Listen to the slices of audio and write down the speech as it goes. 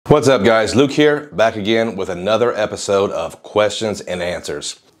What's up guys, Luke here, back again with another episode of Questions and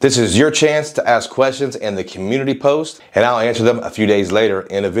Answers. This is your chance to ask questions in the community post and I'll answer them a few days later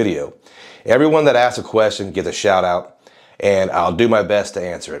in a video. Everyone that asks a question gets a shout out and I'll do my best to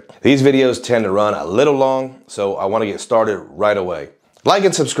answer it. These videos tend to run a little long, so I want to get started right away. Like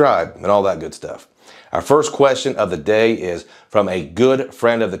and subscribe and all that good stuff. Our first question of the day is from a good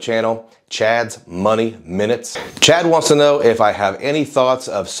friend of the channel, Chad's Money Minutes. Chad wants to know if I have any thoughts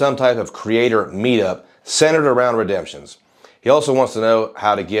of some type of creator meetup centered around redemptions. He also wants to know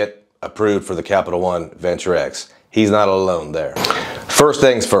how to get approved for the Capital One Venture X. He's not alone there. First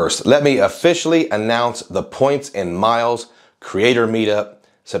things first, let me officially announce the Points and Miles Creator Meetup,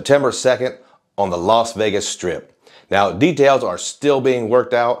 September 2nd on the Las Vegas Strip. Now, details are still being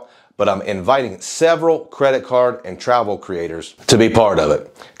worked out, but I'm inviting several credit card and travel creators to be part of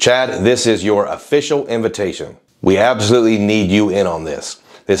it. Chad, this is your official invitation. We absolutely need you in on this.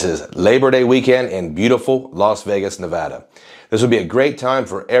 This is Labor Day weekend in beautiful Las Vegas, Nevada. This will be a great time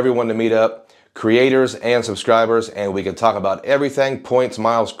for everyone to meet up, creators and subscribers, and we can talk about everything points,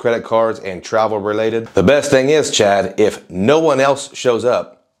 miles, credit cards, and travel related. The best thing is, Chad, if no one else shows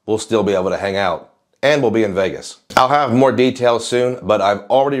up, we'll still be able to hang out. And we'll be in Vegas. I'll have more details soon, but I've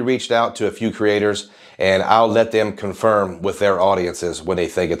already reached out to a few creators and I'll let them confirm with their audiences when they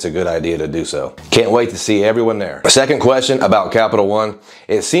think it's a good idea to do so. Can't wait to see everyone there. Second question about Capital One.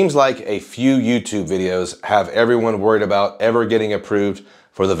 It seems like a few YouTube videos have everyone worried about ever getting approved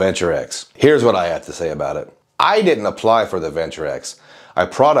for the Venture X. Here's what I have to say about it. I didn't apply for the Venture X. I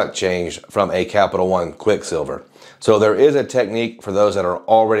product changed from a Capital One Quicksilver. So there is a technique for those that are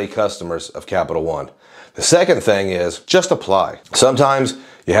already customers of Capital One. The second thing is just apply. Sometimes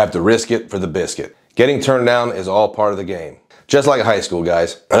you have to risk it for the biscuit. Getting turned down is all part of the game. Just like high school,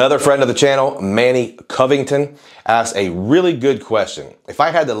 guys. Another friend of the channel, Manny Covington, asked a really good question. If I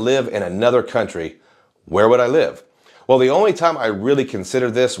had to live in another country, where would I live? Well, the only time I really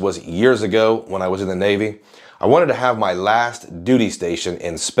considered this was years ago when I was in the Navy. I wanted to have my last duty station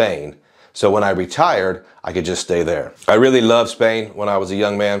in Spain. So when I retired, I could just stay there. I really loved Spain when I was a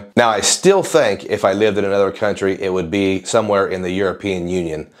young man. Now, I still think if I lived in another country, it would be somewhere in the European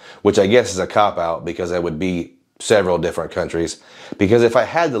Union, which I guess is a cop-out because it would be several different countries. Because if I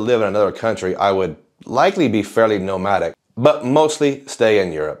had to live in another country, I would likely be fairly nomadic, but mostly stay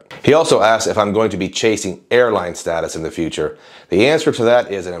in Europe. He also asked if I'm going to be chasing airline status in the future. The answer to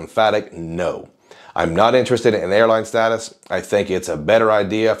that is an emphatic no. I'm not interested in airline status. I think it's a better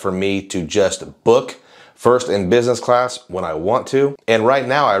idea for me to just book first in business class when I want to. And right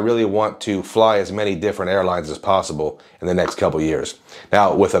now, I really want to fly as many different airlines as possible in the next couple years.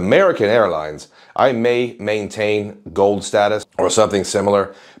 Now, with American Airlines, I may maintain gold status or something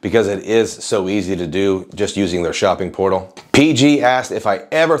similar because it is so easy to do just using their shopping portal. PG asked if I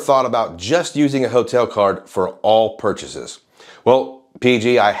ever thought about just using a hotel card for all purchases. Well,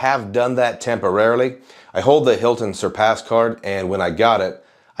 PG, I have done that temporarily. I hold the Hilton Surpass card, and when I got it,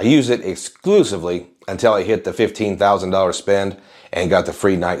 I used it exclusively until I hit the $15,000 spend and got the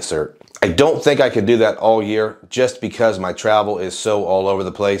free night cert. I don't think I could do that all year just because my travel is so all over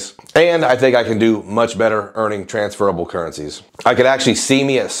the place. And I think I can do much better earning transferable currencies. I could actually see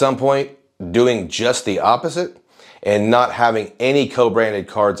me at some point doing just the opposite and not having any co-branded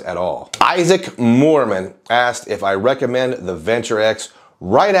cards at all. Isaac Moorman asked if I recommend the Venture X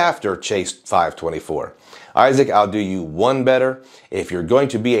right after Chase 524. Isaac, I'll do you one better. If you're going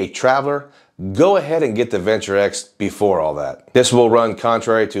to be a traveler, go ahead and get the Venture X before all that. This will run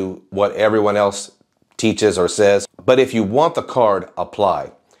contrary to what everyone else teaches or says, but if you want the card,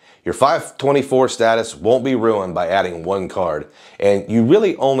 apply. Your 524 status won't be ruined by adding one card, and you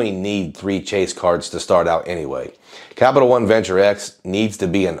really only need 3 Chase cards to start out anyway. Capital One Venture X needs to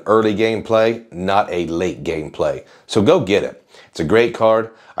be an early game play, not a late game play. So go get it. It's a great card.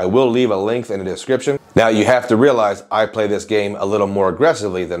 I will leave a link in the description. Now you have to realize I play this game a little more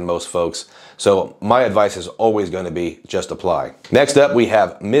aggressively than most folks, so my advice is always going to be just apply. Next up, we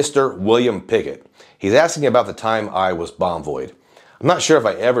have Mr. William Pickett. He's asking about the time I was bomb-void. I'm not sure if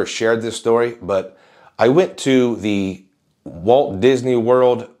I ever shared this story, but I went to the Walt Disney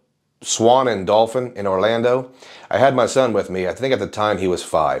World Swan and Dolphin in Orlando. I had my son with me. I think at the time he was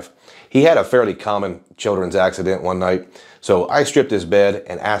 5. He had a fairly common children's accident one night, so I stripped his bed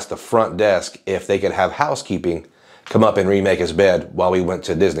and asked the front desk if they could have housekeeping come up and remake his bed while we went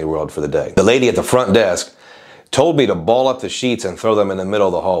to Disney World for the day. The lady at the front desk told me to ball up the sheets and throw them in the middle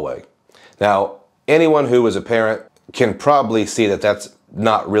of the hallway. Now, anyone who is a parent can probably see that that's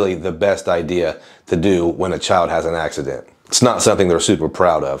not really the best idea to do when a child has an accident. It's not something they're super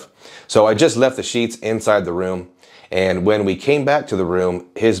proud of. So I just left the sheets inside the room and when we came back to the room,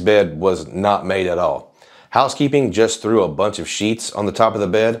 his bed was not made at all. Housekeeping just threw a bunch of sheets on the top of the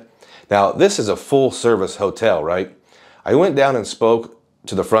bed. Now, this is a full-service hotel, right? I went down and spoke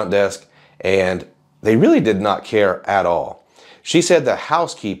to the front desk, and they really did not care at all. She said the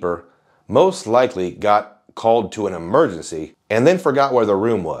housekeeper most likely got called to an emergency and then forgot where the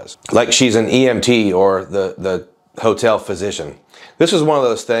room was. Like she's an EMT or the hotel physician. This was one of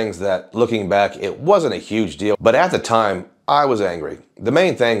those things that, looking back, it wasn't a huge deal, but at the time, I was angry. The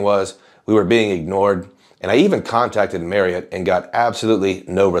main thing was we were being ignored, and I even contacted Marriott and got absolutely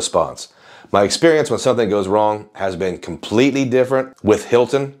no response. My experience when something goes wrong has been completely different with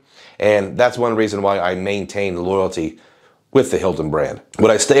Hilton, and that's one reason why I maintain loyalty with the Hilton brand.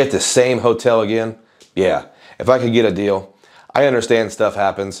 Would I stay at the same hotel again? Yeah, if I could get a deal. I understand stuff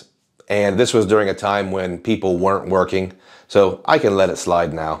happens, and this was during a time when people weren't working, so I can let it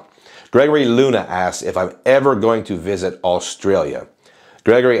slide now. Gregory Luna asks if I'm ever going to visit Australia.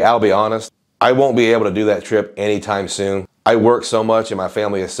 Gregory, I'll be honest, I won't be able to do that trip anytime soon. I work so much and my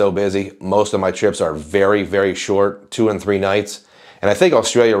family is so busy. Most of my trips are very, very short, 2 and 3 nights. And I think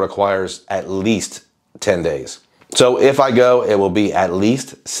Australia requires at least 10 days. So if I go, it will be at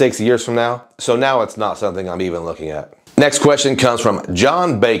least 6 years from now. So now it's not something I'm even looking at. Next question comes from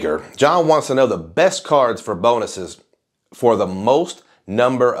John Baker. John wants to know the best cards for bonuses for the most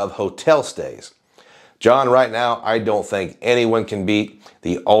number of hotel stays. John, right now, I don't think anyone can beat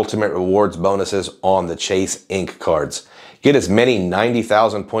the ultimate rewards bonuses on the Chase Ink cards. Get as many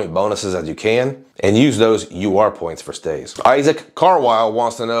 90,000 point bonuses as you can and use those UR points for stays. Isaac Carwile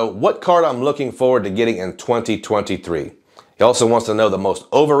wants to know what card I'm looking forward to getting in 2023. He also wants to know the most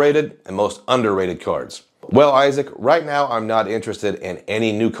overrated and most underrated cards. Well, Isaac, right now I'm not interested in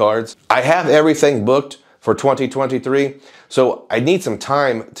any new cards. I have everything booked for 2023, so I need some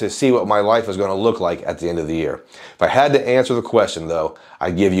time to see what my life is going to look like at the end of the year. If I had to answer the question, though,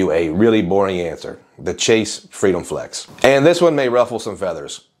 I'd give you a really boring answer: the Chase Freedom Flex. And this one may ruffle some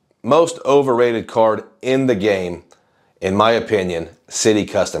feathers. Most overrated card in the game, in my opinion, Citi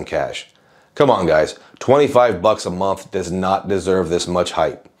Custom Cash. Come on, guys, 25 bucks a month does not deserve this much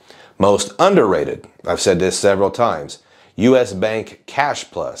hype. Most underrated, I've said this several times, US Bank Cash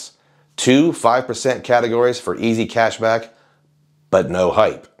Plus. 2 5% categories for easy cashback, but no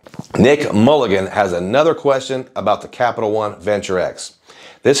hype. Nick Mulligan has another question about the Capital One Venture X.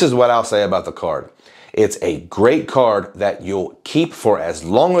 This is what I'll say about the card. It's a great card that you'll keep for as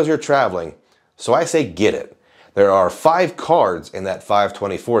long as you're traveling, so I say get it. There are 5 cards in that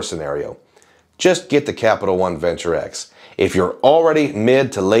 524 scenario. Just get the Capital One Venture X. If you're already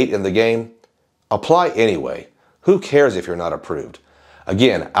mid to late in the game, apply anyway. Who cares if you're not approved?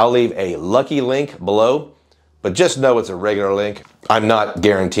 Again, I'll leave a lucky link below, but just know it's a regular link. I'm not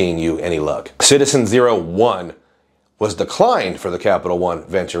guaranteeing you any luck. Citizen01 was declined for the Capital One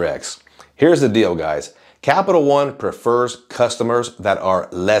Venture X. Here's the deal, guys. Capital One prefers customers that are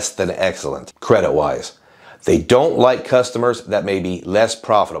less than excellent, credit-wise. They don't like customers that may be less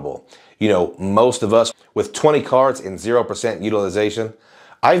profitable. You know, most of us with 20 cards and 0% utilization.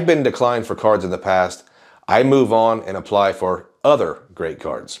 I've been declined for cards in the past. I move on and apply for other great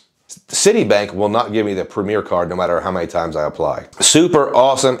cards. Citibank will not give me the Premier card no matter how many times I apply. Super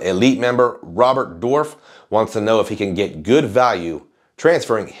awesome elite member Robert Dorff wants to know if he can get good value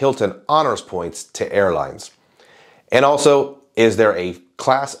transferring Hilton Honors points to airlines. And also, is there a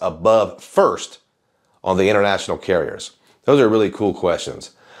class above first on the international carriers? Those are really cool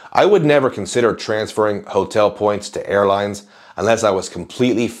questions. I would never consider transferring hotel points to airlines unless I was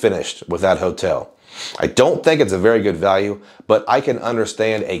completely finished with that hotel. I don't think it's a very good value, but I can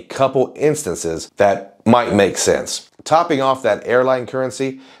understand a couple instances that might make sense. Topping off that airline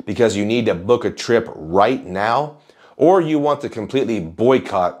currency because you need to book a trip right now, or you want to completely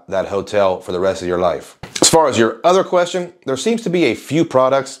boycott that hotel for the rest of your life. As far as your other question, there seems to be a few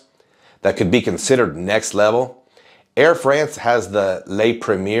products that could be considered next level. Air France has the Le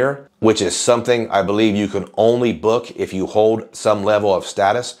Premier, which is something I believe you can only book if you hold some level of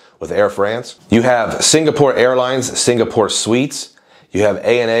status with Air France. You have Singapore Airlines, Singapore Suites. You have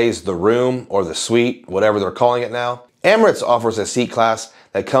ANA's The Room or The Suite, whatever they're calling it now. Emirates offers a seat class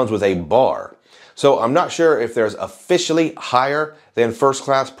that comes with a bar. So I'm not sure if there's officially higher than first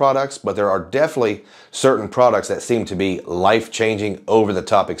class products, but there are definitely certain products that seem to be life-changing,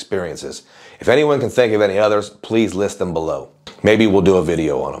 over-the-top experiences. If anyone can think of any others, please list them below. Maybe we'll do a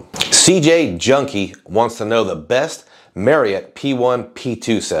video on them. CJ Junkie wants to know the best Marriott P1,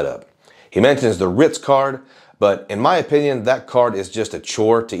 P2 setup. He mentions the Ritz card, but in my opinion, that card is just a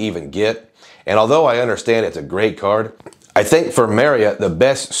chore to even get. And although I understand it's a great card, I think for Marriott, the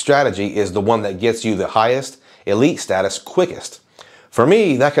best strategy is the one that gets you the highest elite status quickest. For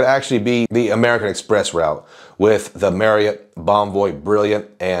me, that could actually be the American Express route with the Marriott Bonvoy Brilliant,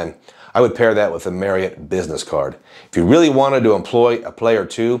 and I would pair that with the Marriott Business Card. If you really wanted to employ a play or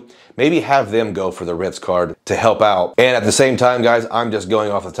two, maybe have them go for the Ritz card to help out. And at the same time, guys, I'm just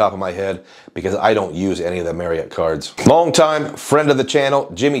going off the top of my head because I don't use any of the Marriott cards. Longtime friend of the channel,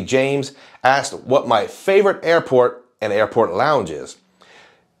 Jimmy James, asked what my favorite airport and airport lounge is.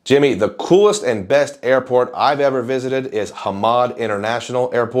 Jimmy, the coolest and best airport I've ever visited is Hamad International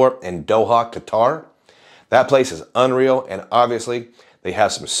Airport in Doha, Qatar. That place is unreal, and obviously they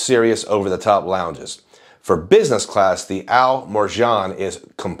have some serious over-the-top lounges. For business class, the Al Marjan is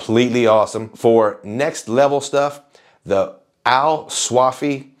completely awesome. For next level stuff, the Al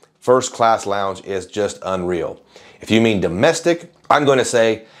Swafi first class lounge is just unreal. If you mean domestic, I'm going to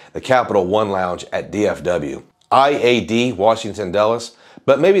say the Capital One Lounge at DFW. IAD, Washington Dulles,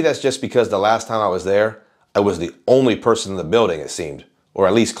 but maybe that's just because the last time I was there, I was the only person in the building, it seemed, or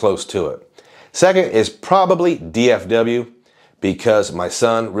at least close to it. Second is probably DFW because my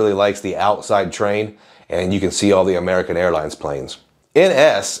son really likes the outside train and you can see all the American Airlines planes.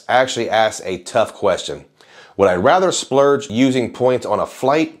 NS actually asks a tough question. Would I rather splurge using points on a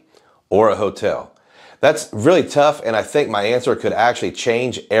flight or a hotel? That's really tough, and I think my answer could actually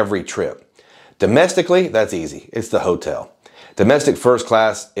change every trip. Domestically, that's easy. It's the hotel. Domestic first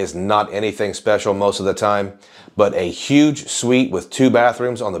class is not anything special most of the time, but a huge suite with 2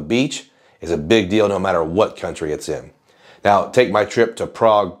 bathrooms on the beach is a big deal no matter what country it's in. Now, take my trip to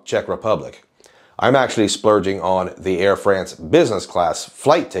Prague, Czech Republic. I'm actually splurging on the Air France business class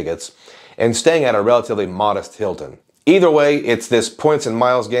flight tickets and staying at a relatively modest Hilton. Either way, it's this points and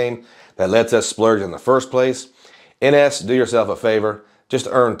miles game that lets us splurge in the first place. NS, do yourself a favor, just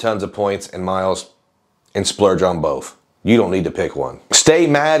earn tons of points and miles and splurge on both. You don't need to pick one. Stay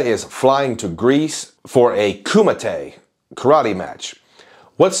Mad is flying to Greece for a Kumite karate match.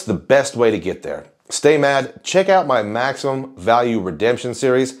 What's the best way to get there? Stay Mad, check out my Maximum Value Redemption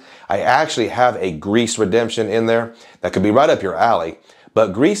series. I actually have a Greece redemption in there that could be right up your alley,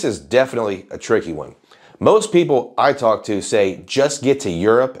 but Greece is definitely a tricky one. Most people I talk to say just get to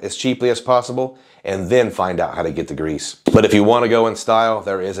Europe as cheaply as possible and then find out how to get to Greece. But if you want to go in style,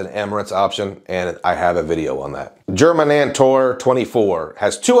 there is an Emirates option, and I have a video on that. Germanantor 24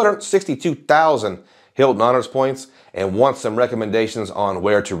 has 262,000 Hilton Honors points and wants some recommendations on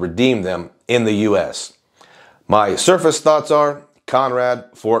where to redeem them in the US. My surface thoughts are Conrad,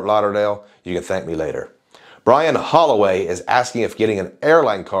 Fort Lauderdale. You can thank me later. Brian Holloway is asking if getting an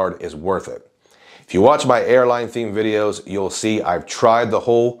airline card is worth it. If you watch my airline themed videos, you'll see I've tried the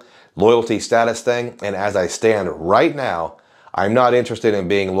whole loyalty status thing, and as I stand right now, I'm not interested in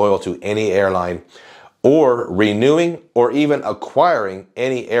being loyal to any airline or renewing or even acquiring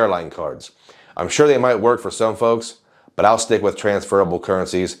any airline cards. I'm sure they might work for some folks, but I'll stick with transferable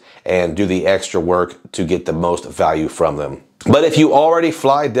currencies and do the extra work to get the most value from them. But if you already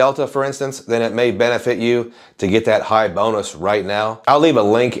fly Delta, for instance, then it may benefit you to get that high bonus right now. I'll leave a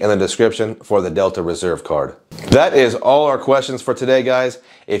link in the description for the Delta Reserve card. That is all our questions for today, guys.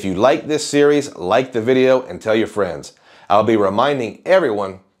 If you like this series, like the video and tell your friends. I'll be reminding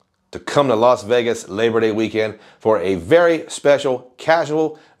everyone to come to Las Vegas Labor Day weekend for a very special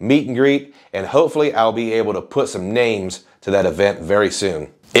casual meet and greet, and hopefully I'll be able to put some names to that event very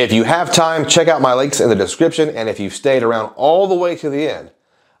soon. If you have time, check out my links in the description, and if you've stayed around all the way to the end,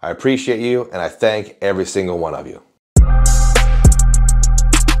 I appreciate you and I thank every single one of you.